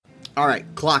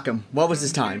Alright, clock him. What was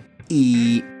his time?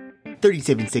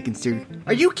 37 seconds, sir.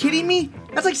 Are you kidding me?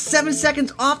 That's like 7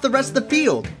 seconds off the rest of the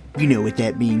field. You know what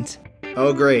that means.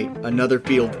 Oh great, another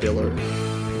field filler.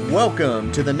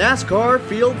 Welcome to the NASCAR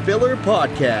Field Filler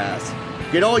Podcast.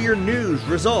 Get all your news,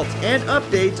 results, and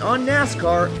updates on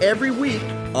NASCAR every week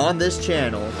on this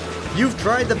channel. You've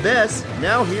tried the best,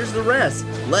 now here's the rest.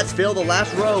 Let's fill the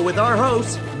last row with our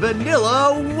hosts,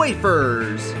 Vanilla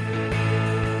Wafers.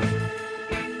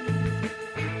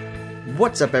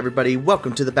 What's up, everybody?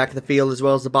 Welcome to the back of the field as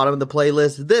well as the bottom of the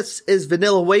playlist. This is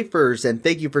Vanilla Wafers, and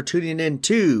thank you for tuning in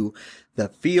to the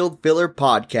Field Filler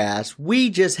Podcast.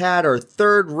 We just had our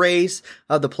third race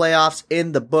of the playoffs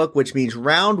in the book, which means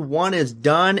round 1 is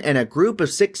done, and a group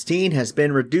of 16 has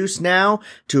been reduced now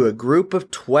to a group of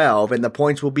 12, and the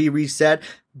points will be reset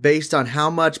based on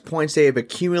how much points they have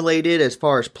accumulated as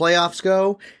far as playoffs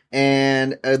go.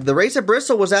 And the race at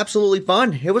Bristol was absolutely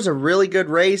fun. It was a really good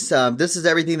race. This is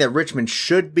everything that Richmond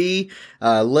should be.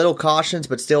 Little cautions,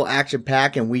 but still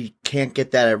action-packed, and we can't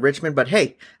get that at Richmond. But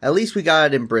hey, at least we got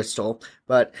it in Bristol.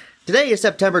 But today is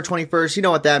September 21st. You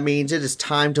know what that means. It is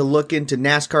time to look into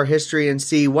NASCAR history and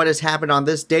see what has happened on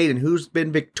this date and who's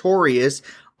been victorious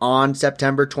on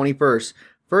September 21st.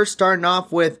 First, starting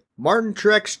off with Martin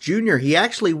Truex Jr. He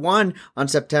actually won on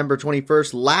September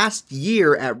 21st last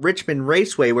year at Richmond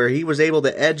Raceway, where he was able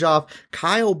to edge off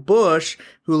Kyle Busch,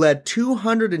 who led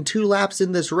 202 laps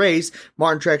in this race.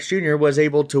 Martin Truex Jr. was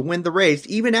able to win the race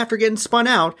even after getting spun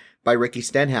out by Ricky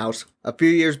Stenhouse. A few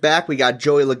years back, we got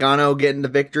Joey Logano getting the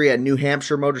victory at New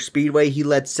Hampshire Motor Speedway. He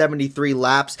led 73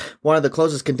 laps. One of the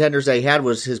closest contenders they had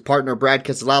was his partner Brad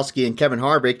Keselowski and Kevin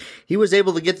Harvick. He was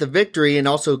able to get the victory and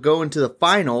also go into the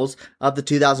finals of the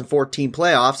 2014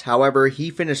 playoffs. However, he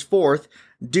finished 4th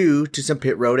due to some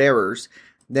pit road errors.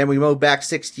 Then we moved back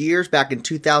 6 years, back in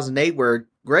 2008, where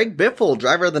Greg Biffle,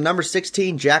 driver of the number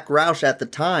 16 Jack Roush at the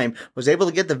time, was able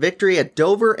to get the victory at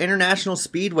Dover International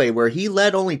Speedway, where he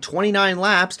led only 29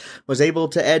 laps, was able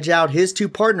to edge out his two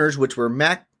partners, which were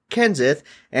Matt Kenseth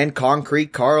and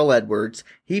Concrete Carl Edwards.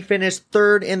 He finished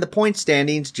 3rd in the point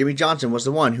standings. Jimmy Johnson was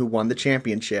the one who won the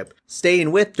championship.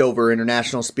 Staying with Dover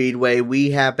International Speedway,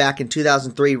 we have back in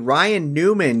 2003, Ryan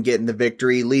Newman getting the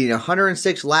victory, leading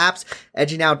 106 laps,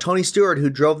 edging out Tony Stewart, who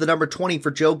drove the number 20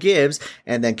 for Joe Gibbs,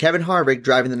 and then Kevin Harvick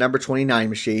driving the number 29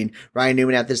 machine. Ryan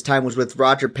Newman at this time was with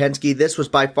Roger Penske. This was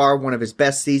by far one of his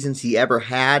best seasons he ever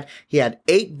had. He had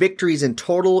 8 victories in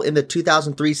total in the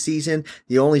 2003 season.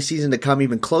 The only season to come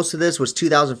even close to this was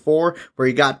 2004, where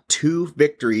he got 2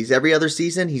 victories. Every other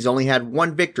season, he's only had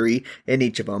 1 victory in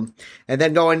each of them. And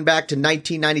then going back to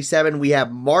 1997, we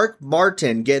have Mark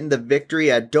Martin getting the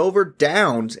victory at Dover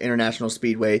Downs International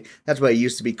Speedway. That's what it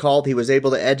used to be called. He was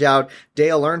able to edge out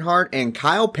Dale Earnhardt and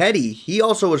Kyle Petty. He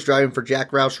also was driving for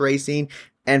Jack Roush Racing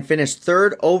and finished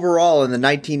 3rd overall in the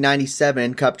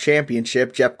 1997 Cup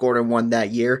Championship. Jeff Gordon won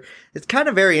that year. It's kind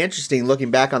of very interesting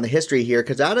looking back on the history here,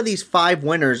 because out of these 5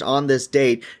 winners on this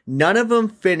date, none of them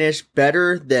finished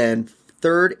better than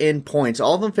 3rd in points.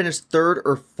 All of them finished 3rd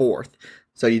or 4th.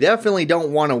 So you definitely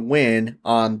don't want to win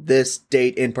on this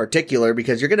date in particular,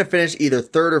 because you're going to finish either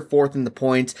 3rd or 4th in the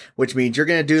points, which means you're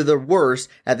going to do the worst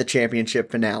at the championship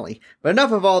finale. But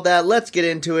enough of all that. Let's get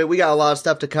into it. We got a lot of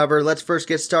stuff to cover. Let's first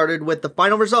get started with the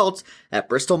final results at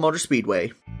Bristol Motor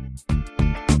Speedway.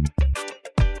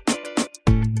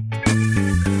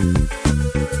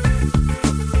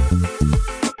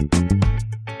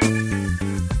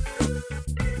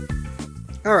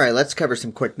 Alright, let's cover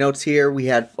some quick notes here. We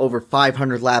had over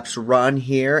 500 laps run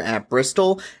here at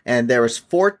Bristol, and there was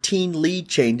 14 lead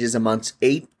changes amongst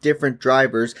 8 different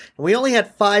drivers, and we only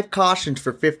had 5 cautions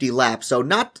for 50 laps, so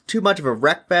not too much of a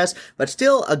wreck fest, but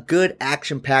still a good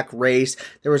action-packed race.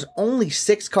 There was only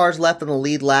 6 cars left on the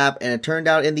lead lap, and it turned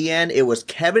out in the end it was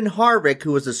Kevin Harvick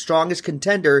who was the strongest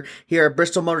contender here at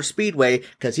Bristol Motor Speedway,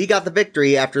 because he got the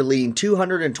victory after leading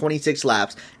 226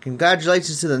 laps.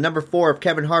 Congratulations to the number 4 of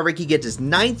Kevin Harvick. He gets his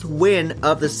 9th win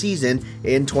of the season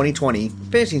in 2020.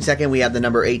 Finishing second, we have the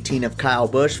number 18 of Kyle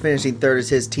Busch. Finishing 3rd is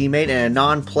his teammate and a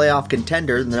non-playoff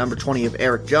contender, the number 20 of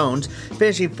Eric Jones.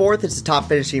 Finishing 4th is the top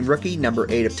finishing rookie, number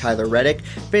 8 of Tyler Reddick.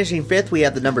 Finishing 5th, we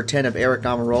have the number 10 of Eric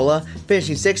Almirola.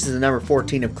 Finishing 6th is the number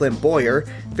 14 of Clint Bowyer.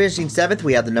 Finishing 7th,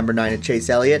 we have the number 9 of Chase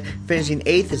Elliott. Finishing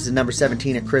 8th is the number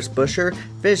 17 of Chris Buescher.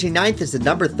 Finishing 9th is the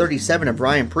number 37 of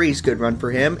Ryan Preece, good run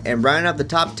for him. And rounding out the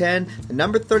top 10, the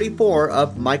number 34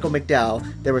 of Michael McDowell.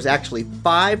 There was actually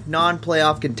 5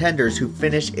 non-playoff contenders who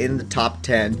finished in the top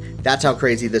 10. That's how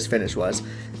crazy this finish was.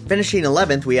 Finishing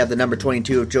 11th, we have the number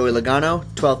 22 of Joey Logano.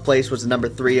 12th place was the number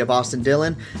 3 of Austin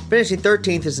Dillon. Finishing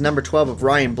 13th is the number 12 of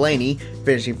Ryan Blaney.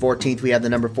 Finishing 14th, we have the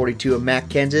number 42 of Matt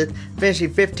Kenseth.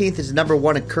 Finishing 15th is the number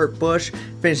 1 of Kurt Busch.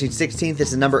 Finishing 16th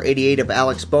is the number 88 of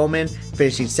Alex Bowman.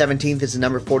 Finishing 17th is the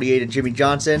number 48 of Jimmy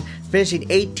Johnson. Finishing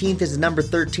 18th is the number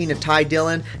 13 of Ty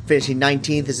Dillon. Finishing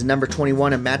 19th is the number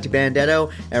 21 of Matty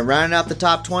Benedetto. And rounding out the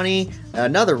top 20,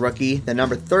 another rookie, the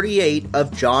number 38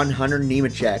 of John Hunter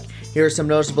Nemechek. Here are some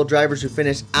noticeable drivers who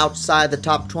finished outside the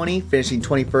top 20. Finishing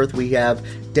 21st, we have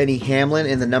Denny Hamlin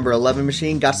in the number 11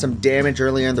 machine. Got some damage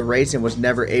earlier in the race and was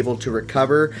never able to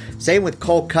recover. Same with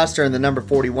Cole Custer in the number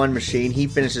 41 machine. He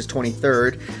finishes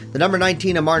 23rd. The number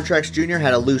 19 of Martin Truex Jr.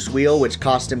 had a loose wheel, which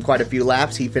cost him quite a few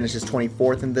laps. He finishes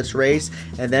 24th in this race.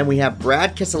 And then we have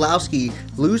Brad Keselowski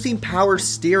losing power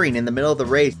steering in the middle of the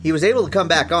race. He was able to come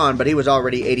back on, but he was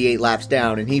already 88 laps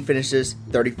down, and he finishes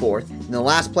 34th. And the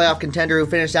last playoff contender who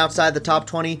finished outside the top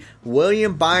 20,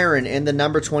 William Byron in the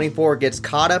number 24, gets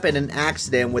caught up in an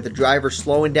accident with the driver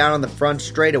slowing down on the front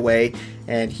straightaway,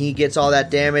 and he gets all that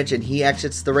damage and he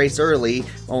exits the race early,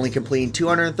 only completing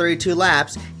 232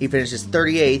 laps. He finishes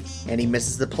 38th and he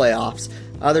misses the playoffs.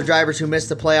 Other drivers who missed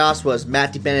the playoffs was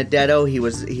Matty Benedetto.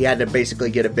 He had to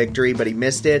basically get a victory, but he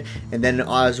missed it. And then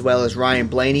as well as Ryan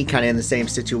Blaney, kind of in the same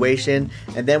situation.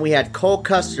 And then we had Cole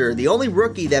Custer, the only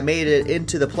rookie that made it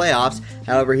into the playoffs.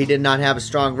 However, he did not have a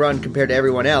strong run compared to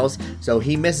everyone else, so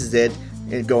he misses it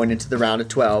going into the round of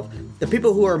 12. The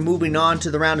people who are moving on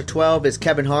to the round of 12 is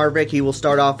Kevin Harvick. He will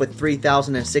start off with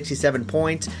 3,067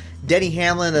 points. Denny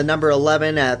Hamlin, the number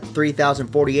 11, at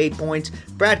 3,048 points.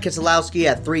 Brad Keselowski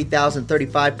at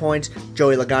 3,035 points.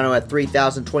 Joey Logano at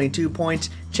 3,022 points.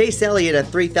 Chase Elliott at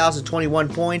 3,021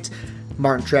 points.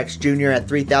 Martin Truex Jr. at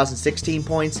 3,016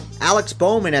 points. Alex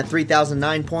Bowman at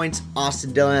 3,009 points.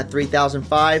 Austin Dillon at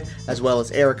 3,005, as well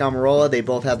as Eric Almirola. They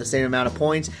both have the same amount of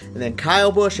points. And then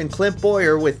Kyle Busch and Clint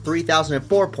Bowyer with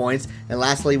 3,004 points. And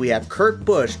lastly, we have Kurt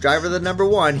Busch, driver of the number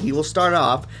 1. He will start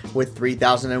off with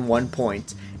 3,001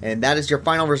 points. And that is your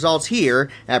final results here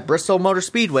at Bristol Motor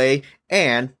Speedway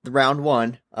and the round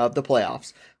 1 of the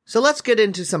playoffs. So let's get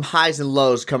into some highs and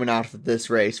lows coming out of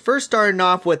this race. First, starting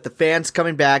off with the fans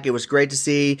coming back. It was great to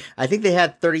see. I think they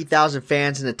had 30,000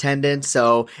 fans in attendance,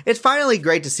 so it's finally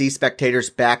great to see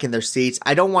spectators back in their seats.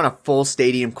 I don't want a full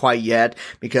stadium quite yet,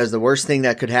 because the worst thing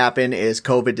that could happen is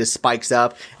COVID just spikes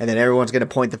up, and then everyone's going to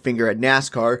point the finger at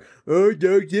NASCAR. Oh,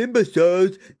 those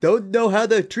imbeciles don't know how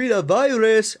to treat a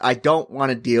virus. I don't want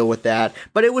to deal with that,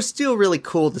 but it was still really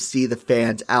cool to see the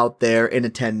fans out there in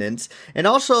attendance. And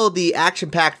also the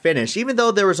action-packed finish. Even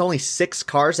though there was only 6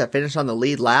 cars that finished on the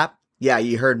lead lap, yeah,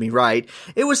 you heard me right.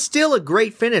 It was still a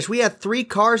great finish. We had 3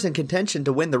 cars in contention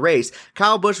to win the race.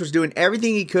 Kyle Busch was doing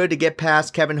everything he could to get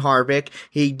past Kevin Harvick.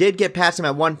 He did get past him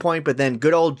at one point, but then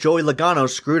good old Joey Logano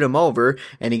screwed him over,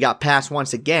 and he got past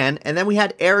once again. And then we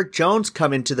had Eric Jones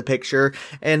come into the picture.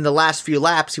 In the last few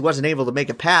laps, he wasn't able to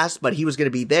make a pass, but he was going to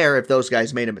be there if those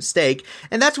guys made a mistake.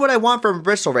 And that's what I want from a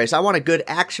Bristol race. I want a good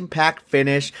action-packed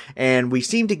finish, and we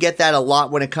seem to get that a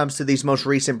lot when it comes to these most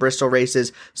recent Bristol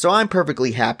races, so I'm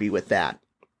perfectly happy with that.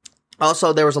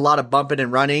 Also, there was a lot of bumping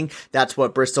and running. That's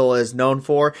what Bristol is known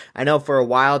for. I know for a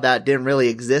while that didn't really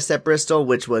exist at Bristol,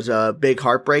 which was a big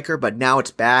heartbreaker, but now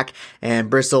it's back, and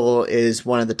Bristol is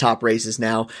one of the top races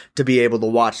now to be able to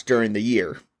watch during the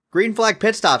year. Green flag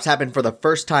pit stops happened for the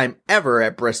first time ever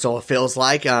at Bristol, it feels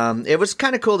like. It was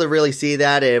kind of cool to really see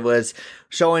that. It was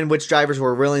showing which drivers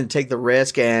were willing to take the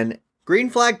risk, and green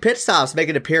flag pit stops make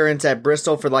an appearance at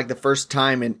Bristol for like the first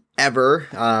time in ever.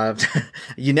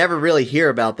 You never really hear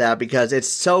about that because it's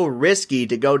so risky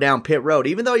to go down pit road.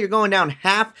 Even though you're going down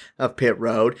half of pit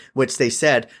road, which they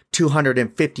said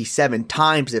 257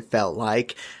 times it felt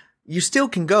like, you still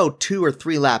can go 2 or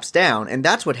 3 laps down, and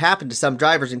that's what happened to some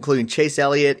drivers, including Chase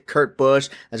Elliott, Kurt Busch,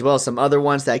 as well as some other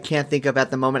ones that I can't think of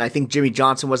at the moment. I think Jimmy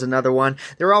Johnson was another one.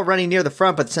 They were all running near the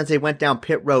front, but since they went down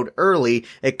pit road early,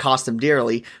 it cost them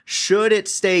dearly. Should it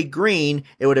stay green,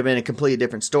 it would have been a completely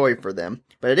different story for them.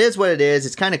 But it is what it is.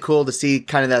 It's kind of cool to see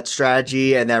kind of that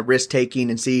strategy and that risk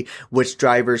taking and see which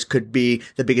drivers could be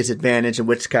the biggest advantage and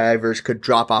which drivers could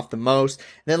drop off the most.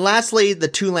 And then lastly, the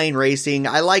 2-lane racing.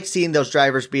 I like seeing those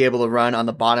drivers be able to run on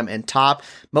the bottom and top.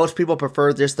 Most people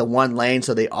prefer just the 1 lane,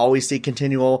 so they always see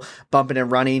continual bumping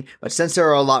and running. But since there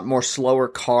are a lot more slower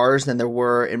cars than there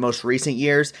were in most recent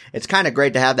years, it's kind of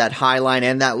great to have that high line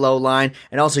and that low line.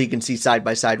 And also you can see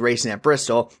side-by-side racing at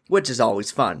Bristol, which is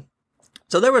always fun.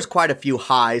 So there was quite a few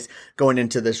highs going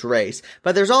into this race,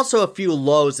 but there's also a few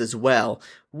lows as well.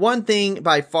 One thing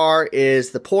by far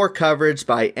is the poor coverage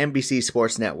by NBC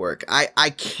Sports Network. I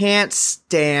can't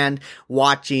stand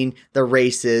watching the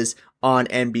races on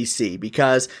NBC,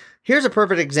 because here's a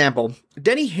perfect example.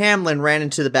 Denny Hamlin ran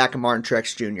into the back of Martin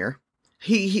Truex Jr.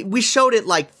 We showed it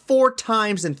like 4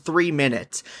 times in 3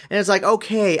 minutes. And it's like,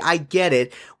 okay, I get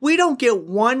it. We don't get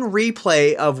one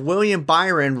replay of William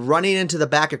Byron running into the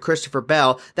back of Christopher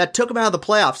Bell that took him out of the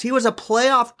playoffs. He was a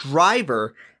playoff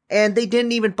driver, and they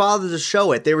didn't even bother to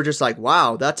show it. They were just like,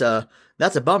 wow, that's a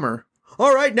bummer.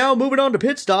 All right, now moving on to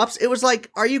pit stops. It was like,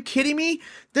 are you kidding me?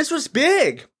 This was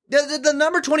big. The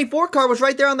number 24 car was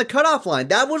right there on the cutoff line.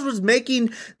 That was making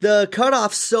the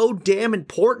cutoff so damn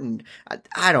important.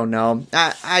 I don't know.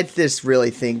 I just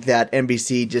really think that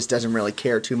NBC just doesn't really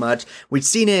care too much. We'd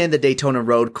seen it in the Daytona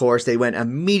Road Course. They went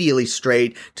immediately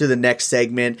straight to the next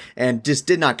segment and just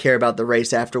did not care about the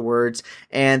race afterwards.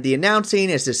 And the announcing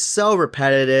is just so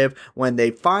repetitive. When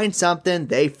they find something,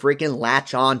 they freaking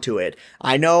latch onto it.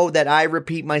 I know that I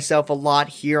repeat myself a lot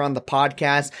here on the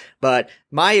podcast, but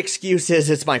my excuse is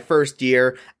it's my first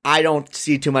year. I don't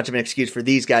see too much of an excuse for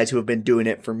these guys who have been doing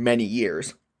it for many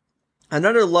years.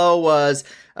 Another low was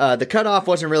the cutoff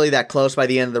wasn't really that close by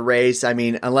the end of the race. I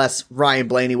mean, unless Ryan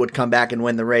Blaney would come back and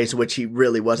win the race, which he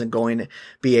really wasn't going to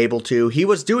be able to. He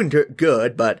was doing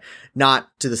good, but not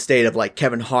to the state of like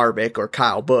Kevin Harvick or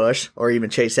Kyle Busch or even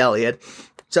Chase Elliott.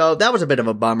 So that was a bit of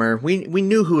a bummer. We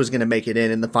knew who was going to make it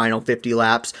in the final 50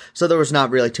 laps, so there was not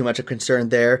really too much of concern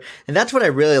there. And that's what I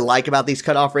really like about these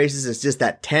cutoff races, is just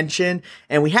that tension.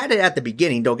 And we had it at the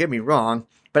beginning, don't get me wrong,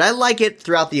 but I like it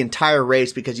throughout the entire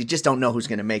race because you just don't know who's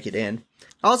going to make it in.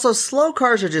 Also, slow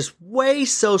cars are just way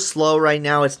so slow right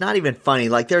now. It's not even funny.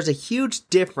 Like, there's a huge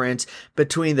difference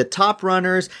between the top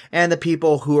runners and the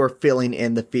people who are filling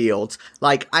in the fields.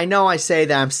 Like, I know I say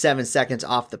that I'm 7 seconds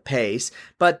off the pace,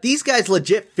 but these guys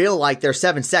legit feel like they're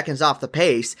 7 seconds off the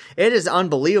pace. It is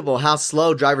unbelievable how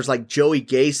slow drivers like Joey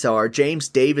Gaysar, James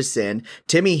Davison,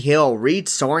 Timmy Hill, Reed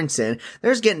Sorensen,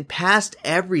 they're just getting past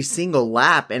every single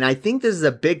lap. And I think this is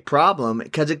a big problem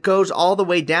because it goes all the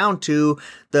way down to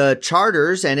the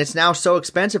charters, and it's now so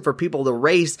expensive for people to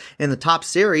race in the top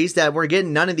series that we're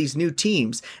getting none of these new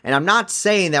teams. And I'm not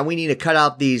saying that we need to cut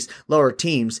out these lower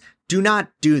teams. Do not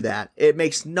do that. It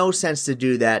makes no sense to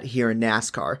do that here in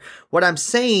NASCAR. What I'm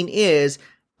saying is,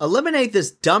 eliminate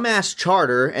this dumbass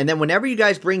charter, and then whenever you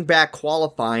guys bring back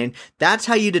qualifying, that's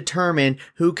how you determine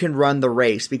who can run the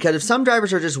race. Because if some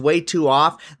drivers are just way too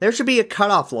off, there should be a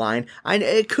cutoff line.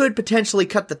 It could potentially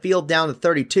cut the field down to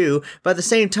 32, but at the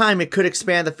same time, it could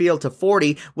expand the field to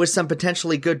 40 with some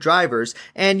potentially good drivers.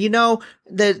 And you know,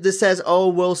 this says, oh,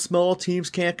 well, small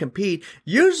teams can't compete.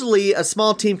 Usually, a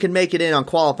small team can make it in on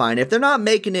qualifying. If they're not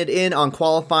making it in on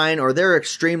qualifying, or they're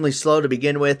extremely slow to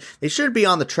begin with, they should be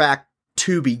on the track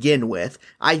to begin with.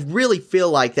 I really feel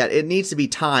like that it needs to be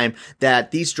time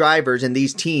that these drivers and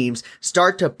these teams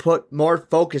start to put more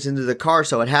focus into the car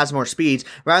so it has more speeds,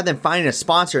 rather than finding a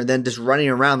sponsor and then just running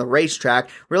around the racetrack,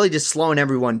 really just slowing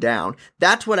everyone down.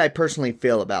 That's what I personally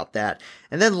feel about that.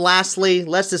 And then lastly,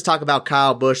 let's just talk about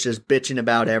Kyle Busch just bitching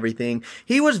about everything.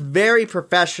 He was very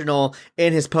professional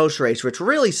in his post-race, which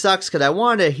really sucks because I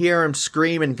wanted to hear him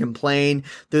scream and complain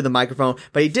through the microphone,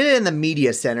 but he did it in the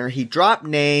media center. He dropped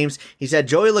names. He said,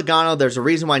 Joey Logano, there's a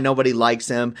reason why nobody likes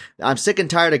him. I'm sick and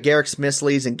tired of Garrett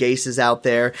Smithleys and Gases out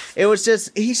there. It was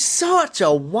just, he's such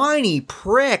a whiny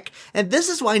prick. And this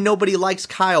is why nobody likes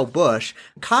Kyle Busch.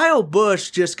 Kyle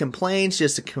Busch just complains.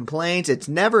 It's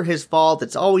never his fault.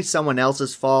 It's always someone else's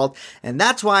fault, and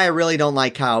that's why I really don't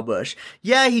like Kyle Busch.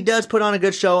 Yeah, he does put on a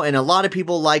good show, and a lot of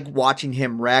people like watching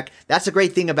him wreck. That's a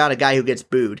great thing about a guy who gets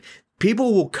booed.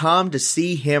 People will come to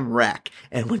see him wreck,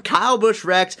 and when Kyle Busch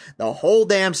wrecks, the whole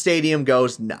damn stadium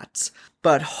goes nuts.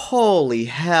 But holy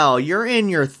hell, you're in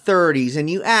your 30s and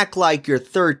you act like you're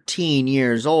 13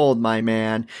 years old, my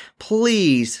man.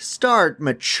 Please start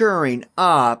maturing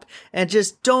up and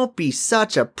just don't be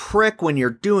such a prick when you're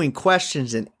doing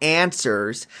questions and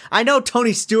answers. I know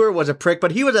Tony Stewart was a prick,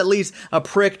 but he was at least a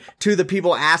prick to the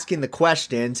people asking the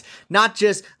questions. Not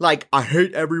just like, I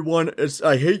hate everyone,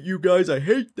 I hate you guys, I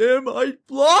hate them, I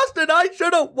lost and I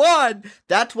should have won.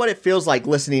 That's what it feels like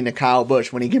listening to Kyle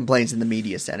Busch when he complains in the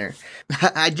media center.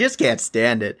 I just can't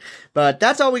stand it. But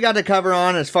that's all we got to cover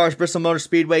on as far as Bristol Motor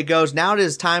Speedway goes. Now it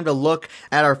is time to look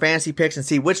at our fantasy picks and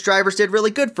see which drivers did really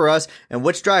good for us and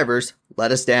which drivers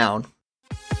let us down.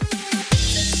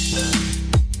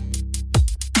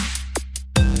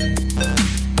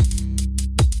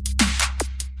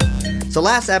 So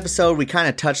last episode, we kind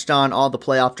of touched on all the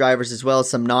playoff drivers as well as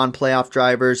some non-playoff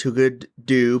drivers who could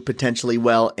do potentially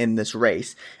well in this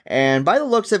race. And by the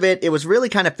looks of it, it was really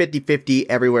kind of 50-50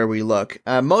 everywhere we look.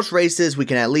 Most races, we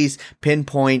can at least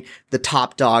pinpoint the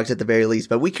top dogs at the very least,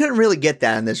 but we couldn't really get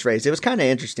that in this race. It was kind of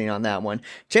interesting on that one.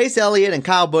 Chase Elliott and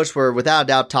Kyle Busch were without a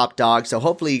doubt top dogs, so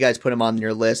hopefully you guys put them on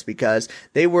your list because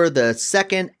they were the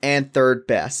second and third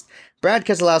best. Brad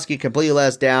Keselowski completely let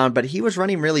us down, but he was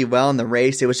running really well in the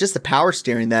race. It was just the power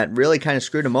steering that really kind of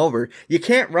screwed him over. You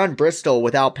can't run Bristol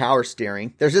without power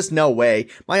steering. There's just no way.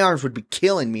 My arms would be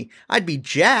killing me. I'd be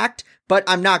jacked, but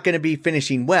I'm not going to be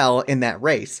finishing well in that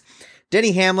race.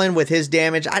 Denny Hamlin with his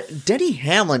damage. Denny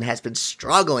Hamlin has been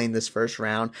struggling this first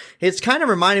round. It's kind of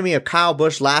reminded me of Kyle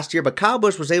Busch last year, but Kyle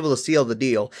Busch was able to seal the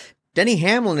deal. Denny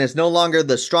Hamlin is no longer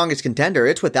the strongest contender.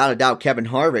 It's without a doubt Kevin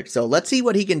Harvick. So let's see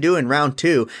what he can do in round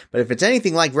 2. But if it's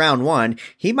anything like round 1,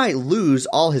 he might lose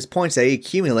all his points that he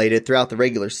accumulated throughout the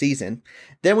regular season.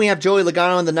 Then we have Joey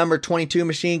Logano in the number 22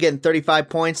 machine getting 35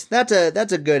 points. That's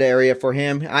a good area for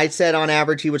him. I said on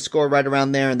average he would score right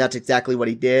around there, and that's exactly what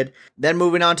he did. Then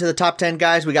moving on to the top 10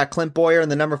 guys, we got Clint Bowyer in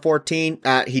the number 14.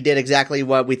 He did exactly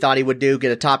what we thought he would do,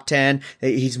 get a top 10.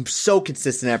 He's so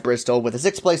consistent at Bristol with a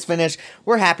 6th place finish.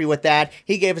 We're happy with that.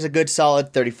 He gave us a good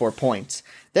solid 34 points.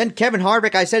 Then Kevin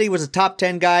Harvick, I said he was a top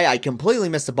 10 guy. I completely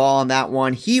missed the ball on that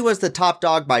one. He was the top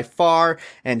dog by far,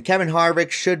 and Kevin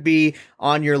Harvick should be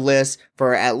on your list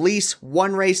for at least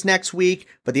one race next week,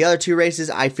 but the other 2 races,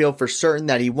 I feel for certain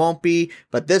that he won't be,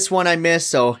 but this one I missed,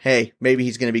 so hey, maybe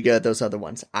he's going to be good at those other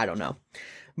ones. I don't know.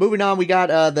 Moving on, we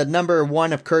got the number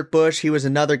 1 of Kurt Busch. He was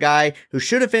another guy who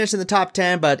should have finished in the top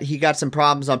 10, but he got some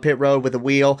problems on pit road with a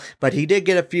wheel, but he did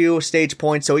get a few stage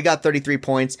points, so he got 33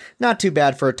 points. Not too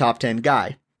bad for a top 10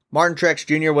 guy. Martin Truex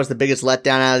Jr. was the biggest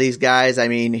letdown out of these guys. I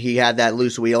mean, he had that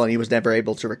loose wheel and he was never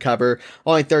able to recover.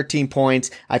 Only 13 points.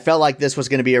 I felt like this was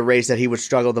going to be a race that he would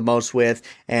struggle the most with,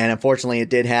 and unfortunately it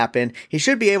did happen. He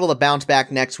should be able to bounce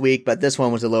back next week, but this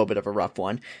one was a little bit of a rough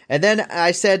one. And then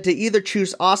I said to either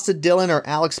choose Austin Dillon or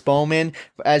Alex Bowman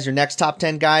as your next top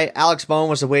 10 guy. Alex Bowman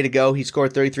was the way to go. He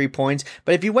scored 33 points,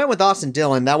 but if you went with Austin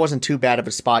Dillon, that wasn't too bad of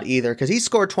a spot either because he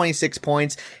scored 26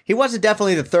 points. He wasn't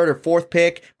definitely the 3rd or 4th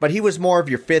pick, but he was more of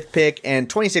your 5th pick, and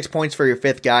 26 points for your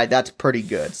 5th guy, that's pretty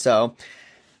good. So,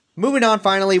 moving on,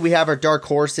 finally, we have our dark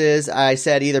horses. I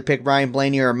said either pick Ryan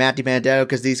Blaney or Matty Bandetto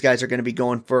because these guys are going to be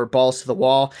going for balls to the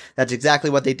wall. That's exactly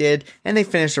what they did, and they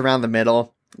finished around the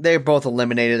middle. They're both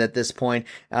eliminated at this point.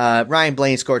 Ryan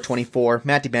Blaney scored 24.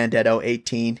 Matty Bandetto,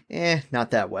 18.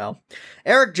 Not that well.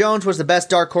 Eric Jones was the best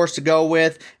dark horse to go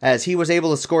with, as he was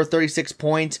able to score 36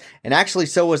 points, and actually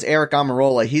so was Eric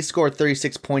Almirola. He scored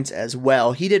 36 points as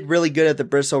well. He did really good at the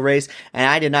Bristol race, and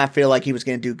I did not feel like he was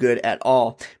going to do good at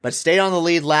all. But stayed on the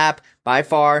lead lap, by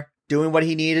far, doing what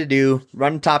he needed to do,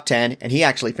 run top 10, and he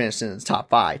actually finished in the top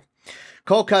 5.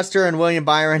 Cole Custer and William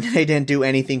Byron, they didn't do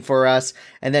anything for us.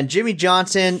 And then Jimmy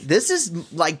Johnson, this is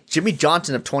like Jimmy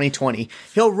Johnson of 2020.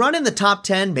 He'll run in the top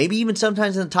 10, maybe even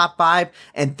sometimes in the top 5,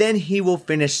 and then he will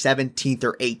finish 17th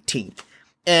or 18th.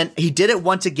 And he did it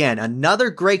once again.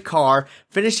 Another great car,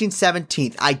 finishing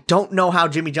 17th. I don't know how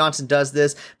Jimmy Johnson does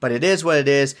this, but it is what it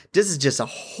is. This is just a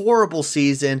horrible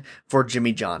season for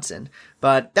Jimmy Johnson.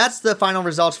 But that's the final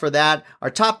results for that. Our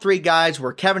top 3 guys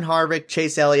were Kevin Harvick,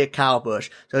 Chase Elliott, Kyle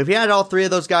Busch. So if you had all 3 of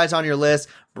those guys on your list,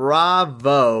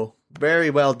 bravo.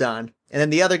 Very well done. And then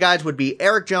the other guys would be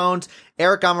Eric Jones,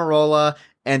 Eric Almirola,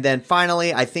 and then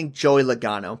finally, I think Joey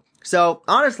Logano. So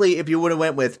honestly, if you would have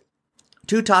went with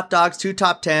 2 top dogs, 2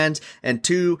 top 10s, and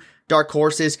 2 dark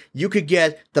horses, you could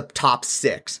get the top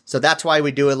 6. So that's why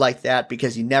we do it like that,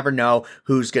 because you never know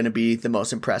who's going to be the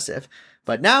most impressive.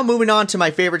 But now moving on to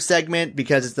my favorite segment,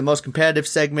 because it's the most competitive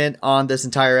segment on this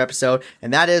entire episode,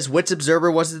 and that is, which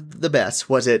observer was the best?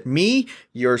 Was it me,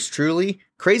 yours truly,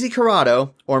 Crazy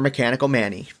Corrado, or Mechanical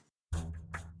Manny?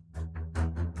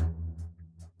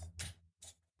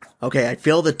 Okay, I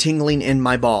feel the tingling in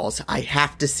my balls. I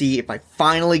have to see if I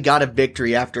finally got a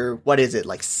victory after, what is it,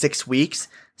 like 6 weeks?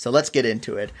 So let's get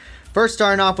into it. First,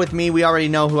 starting off with me, we already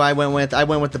know who I went with. I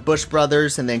went with the Busch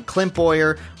brothers, and then Clint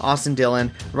Bowyer, Austin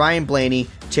Dillon, Ryan Blaney,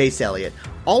 Chase Elliott.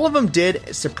 All of them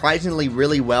did surprisingly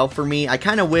really well for me. I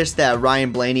kind of wish that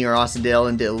Ryan Blaney or Austin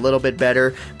Dillon did a little bit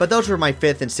better, but those were my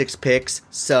 5th and 6th picks,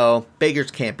 so beggars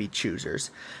can't be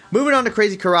choosers. Moving on to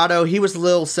Crazy Corrado, he was a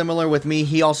little similar with me.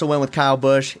 He also went with Kyle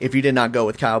Busch. If you did not go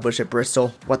with Kyle Busch at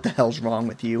Bristol, what the hell's wrong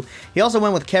with you? He also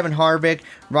went with Kevin Harvick,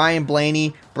 Ryan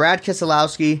Blaney, Brad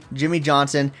Keselowski, Jimmy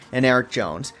Johnson, and Eric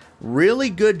Jones. Really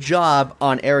good job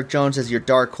on Eric Jones as your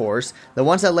dark horse. The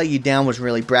ones that let you down was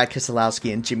really Brad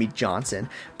Keselowski and Jimmy Johnson,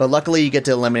 but luckily you get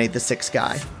to eliminate the 6th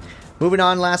guy. Moving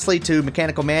on lastly to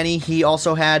Mechanical Manny, he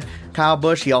also had Kyle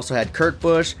Busch, he also had Kurt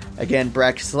Busch, again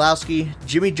Brad Keselowski,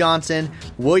 Jimmy Johnson,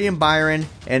 William Byron,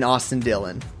 and Austin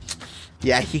Dillon.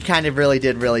 Yeah, he kind of really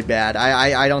did really bad.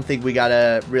 I don't think we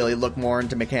gotta really look more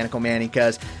into Mechanical Manny,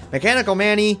 because Mechanical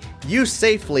Manny, you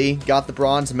safely got the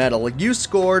bronze medal. You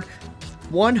scored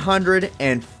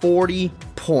 140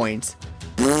 points.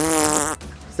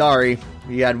 Sorry,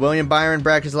 you had William Byron,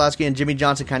 Brad Keselowski, and Jimmy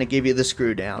Johnson kind of gave you the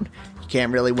screw down. You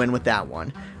can't really win with that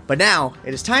one. But now,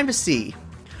 it is time to see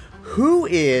who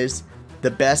is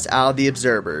the best out of the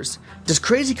observers. Does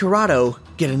Crazy Corrado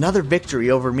get another victory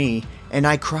over me, and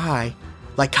I cry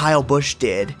like Kyle Busch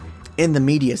did in the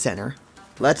media center?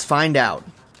 Let's find out.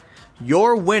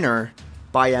 Your winner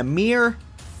by a mere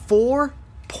 4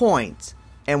 points,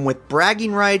 and with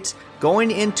bragging rights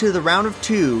going into the round of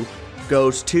 2,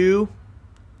 goes to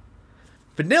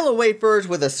Vanilla Wafers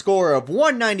with a score of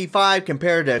 195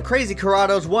 compared to Crazy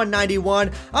Corrado's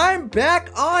 191. I'm back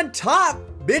on top,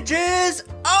 bitches!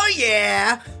 Oh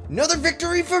yeah! Another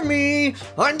victory for me!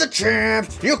 I'm the champ!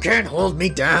 You can't hold me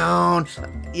down!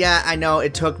 Yeah, I know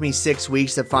it took me 6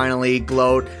 weeks to finally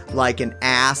gloat like an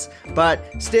ass, but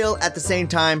still, at the same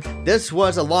time, this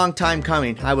was a long time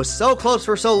coming. I was so close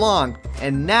for so long,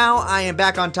 and now I am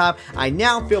back on top. I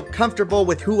now feel comfortable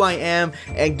with who I am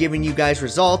and giving you guys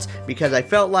results, because I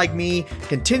felt like me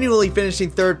continually finishing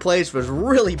 3rd place was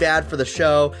really bad for the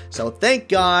show. So thank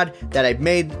God that I've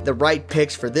made the right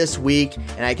picks for this week,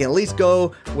 and I can at least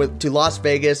go to Las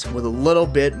Vegas with a little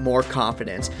bit more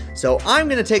confidence. So I'm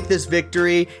going to take this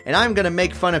victory, and I'm going to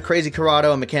make fun of Crazy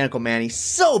Corrado and Mechanical Manny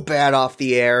so bad off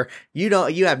the air. You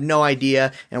have no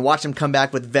idea, and watch them come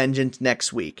back with vengeance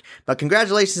next week. But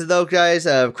congratulations to those guys.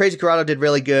 Crazy Corrado did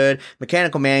really good.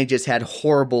 Mechanical Manny just had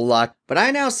horrible luck. But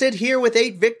I now sit here with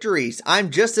 8 victories.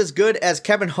 I'm just as good as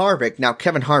Kevin Harvick. Now,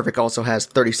 Kevin Harvick also has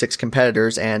 36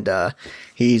 competitors, and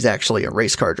he's actually a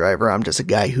race car driver. I'm just a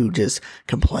guy who just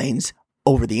complains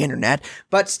over the internet.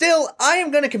 But still, I am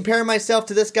going to compare myself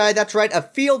to this guy. That's right, a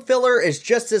field filler is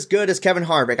just as good as Kevin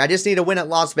Harvick. I just need to win at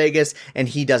Las Vegas, and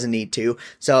he doesn't need to.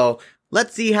 So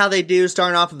let's see how they do,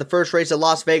 starting off with the first race at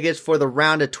Las Vegas for the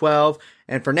round of 12.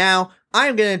 And for now, I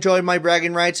am going to enjoy my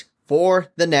bragging rights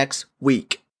for the next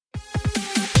week.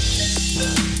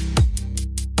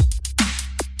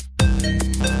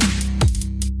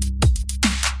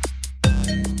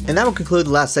 And that will conclude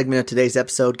the last segment of today's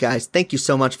episode, guys. Thank you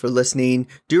so much for listening.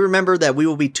 Do remember that we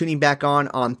will be tuning back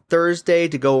on Thursday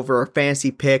to go over our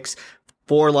fantasy picks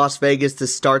for Las Vegas to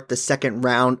start the second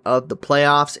round of the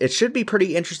playoffs. It should be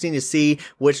pretty interesting to see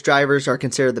which drivers are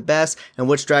considered the best and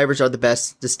which drivers are the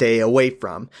best to stay away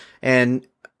from. And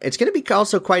it's going to be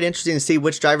also quite interesting to see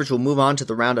which drivers will move on to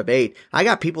the round of 8. I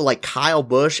got people like Kyle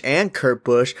Busch and Kurt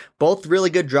Busch, both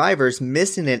really good drivers,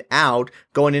 missing it out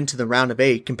going into the round of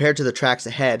 8 compared to the tracks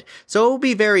ahead. So it will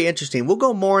be very interesting. We'll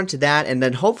go more into that, and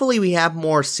then hopefully we have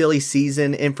more silly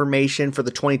season information for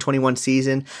the 2021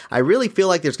 season. I really feel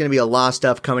like there's going to be a lot of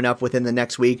stuff coming up within the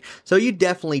next week, so you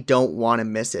definitely don't want to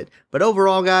miss it. But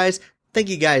overall, guys, thank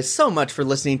you guys so much for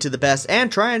listening to the best and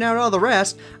trying out all the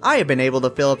rest. I have been able to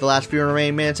fill up the last few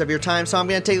remaining minutes of your time, so I'm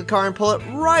going to take the car and pull it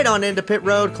right on into pit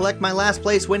road, collect my last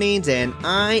place winnings, and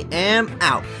I am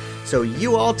out. So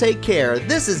you all take care.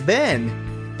 This has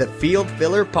been the Field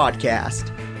Filler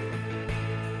Podcast.